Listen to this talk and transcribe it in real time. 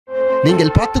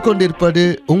நீங்கள் பார்த்து கொண்டிருப்பது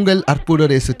உங்கள்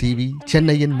அற்புதரேசு டிவி,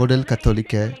 சென்னையின் முதல்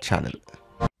கத்தோலிக்க சேனல்.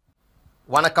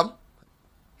 வணக்கம்.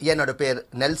 என்னோட பேர்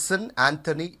நெல்சன்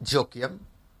ஆண்டனி ஜோக்கியம்,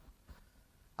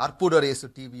 அற்புதரேசு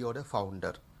டிவியோட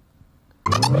ஃபவுண்டர்.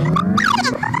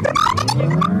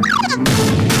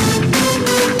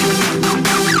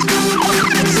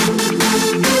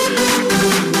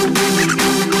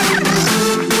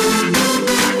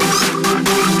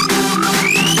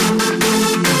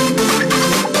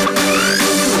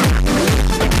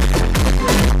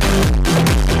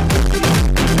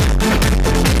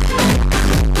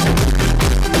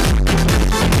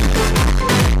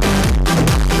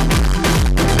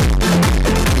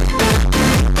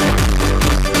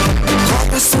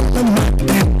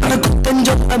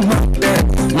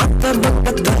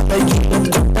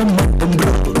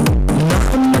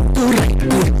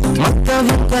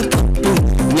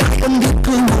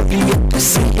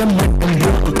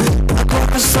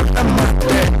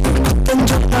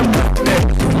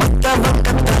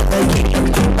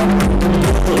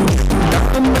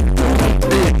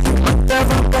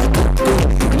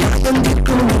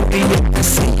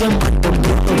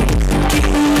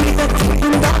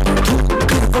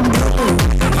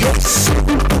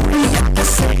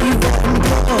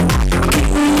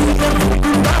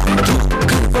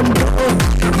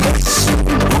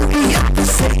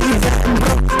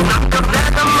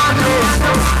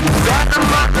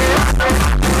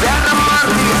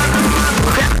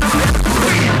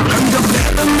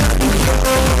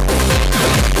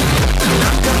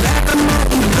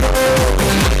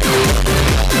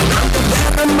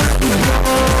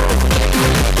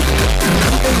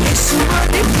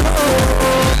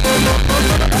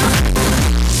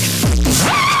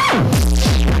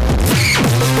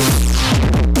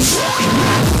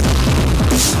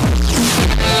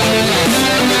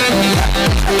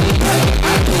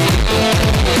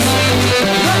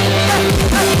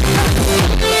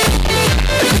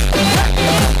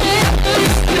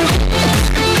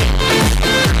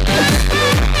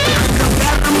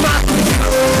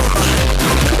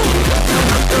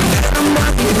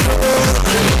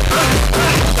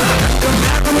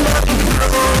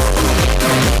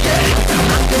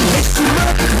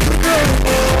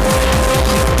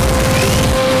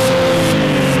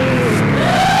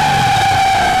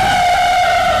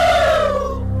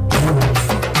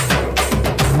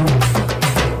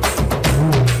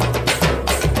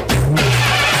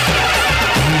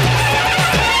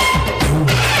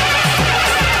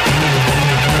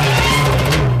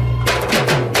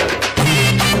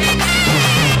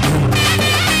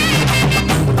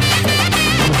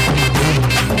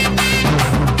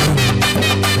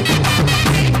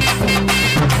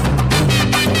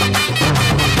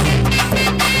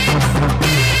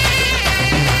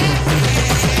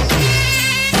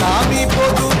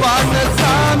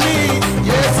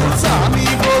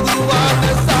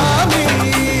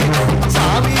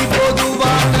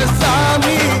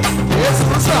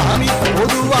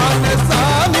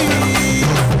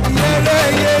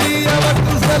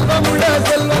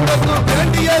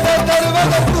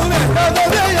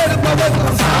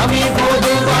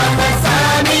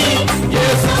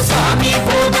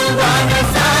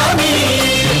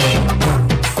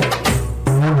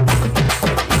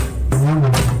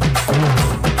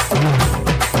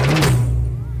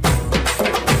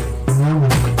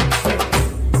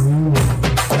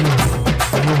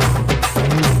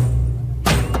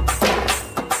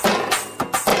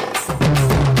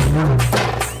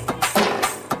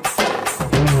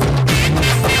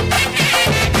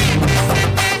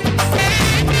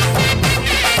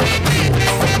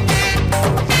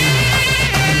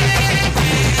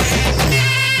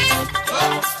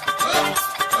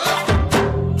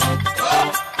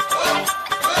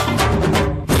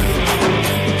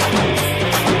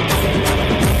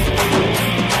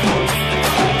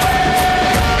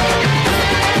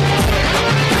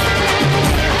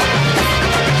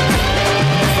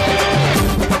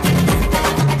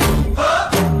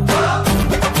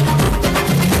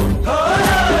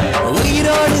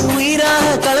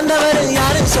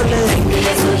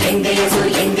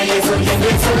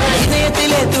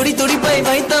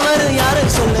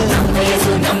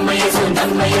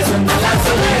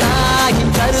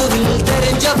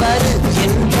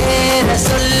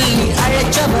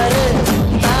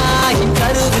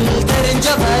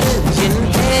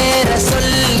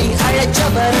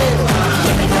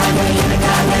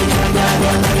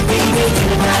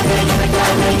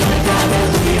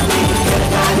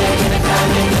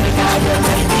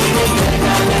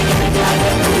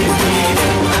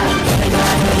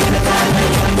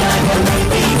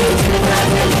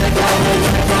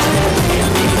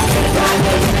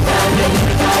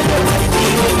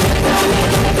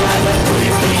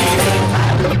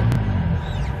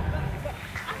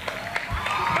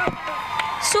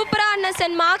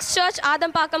 சென்ட் மார்க்ஸ் சர்ச்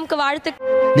ஆதம்பாக்கம்க்கு வாழ்த்து.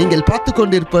 நீங்கள் பார்த்து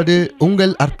கொண்டிருப்பது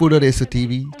உங்கள் அற்புதர் இயேசு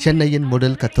டிவி, சென்னையின்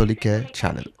முதல் கத்தோலிக்க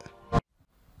சேனல்.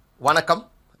 வணக்கம்.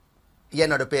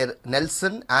 என்னோட பேர்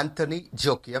நெல்சன் ஆண்டனி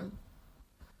ஜோக்கியம்,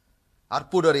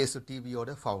 அற்புதர் இயேசு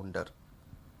டிவியோட ஃபவுண்டர்.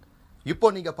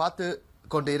 இப்போ நீங்கள் பார்த்து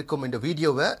கொண்டு இருக்கும் இந்த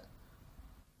வீடியோவை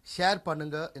ஷேர்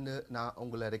பண்ணுங்கன்னு நான்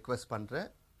உங்களை ரெக்வெஸ்ட் பண்ணுறேன்.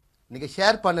 நீங்கள்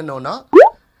ஷேர் பண்ணணுன்னா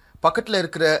பக்கத்தில்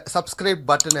இருக்கிற சப்ஸ்கிரைப்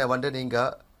பட்டனை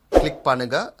நீங்கள் கிளிக்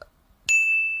பண்ணுங்கள்.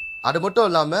 அது மட்டும்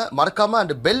இல்லாமல் மறக்காமல்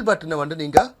அந்த பெல் பட்டனை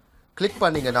நீங்கள் கிளிக்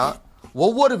பண்ணிங்கன்னா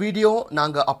ஒவ்வொரு வீடியோ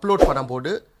நாங்கள் அப்லோட்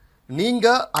பண்ணும்போது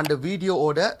நீங்கள் அந்த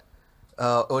வீடியோவோட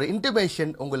ஒரு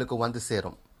இன்டிமேஷன் உங்களுக்கு வந்து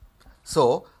சேரும். ஸோ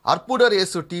அற்புதர்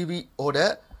இயேசு டிவியோட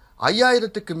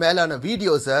 5000க்கு மேலான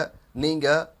வீடியோஸை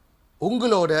நீங்கள்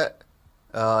உங்களோட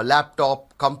லேப்டாப்,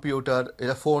 கம்ப்யூட்டர்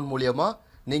இல்லை ஃபோன் மூலியமாக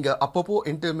நீங்கள் அப்பப்போ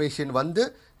இன்டிமேஷன் வந்து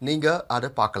நீங்கள் அதை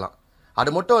பார்க்கலாம்.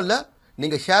 அது மட்டும் இல்லை,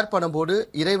 நீங்கள் ஷேர் பண்ணும்போது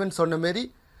இறைவன் சொன்ன மாரி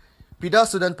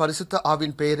பிதாசுதன் பரிசுத்த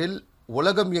ஆவின் பெயரில்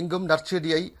உலகம் எங்கும்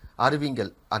நற்செய்தியை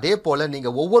அறிவிங்கள். அதே போல்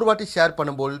நீங்கள் ஒவ்வொரு வாட்டி ஷேர்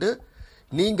பண்ணும்பொழுது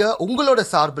நீங்கள் உங்களோட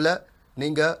சார்பில்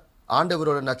நீங்கள்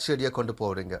ஆண்டவரோட நற்செய்தியை கொண்டு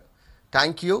போகிறீங்க.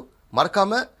 தேங்க்யூ.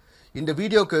 மறக்காமல் இந்த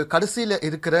வீடியோவுக்கு கடைசியில்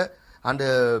இருக்கிற அந்த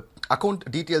அக்கௌண்ட்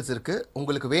டீட்டெயில்ஸ் இருக்குது.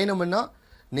 உங்களுக்கு வேணும்னா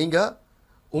நீங்கள்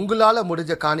உங்களால்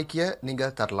முடிஞ்ச காணிக்கையை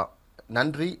நீங்கள் தரலாம்.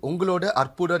 நன்றி. உங்களோட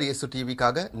அற்புதர் இயேசு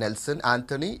டிவிக்காக நெல்சன்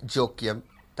ஆண்டனி ஜோக்கியம்.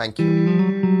 தேங்க்யூ.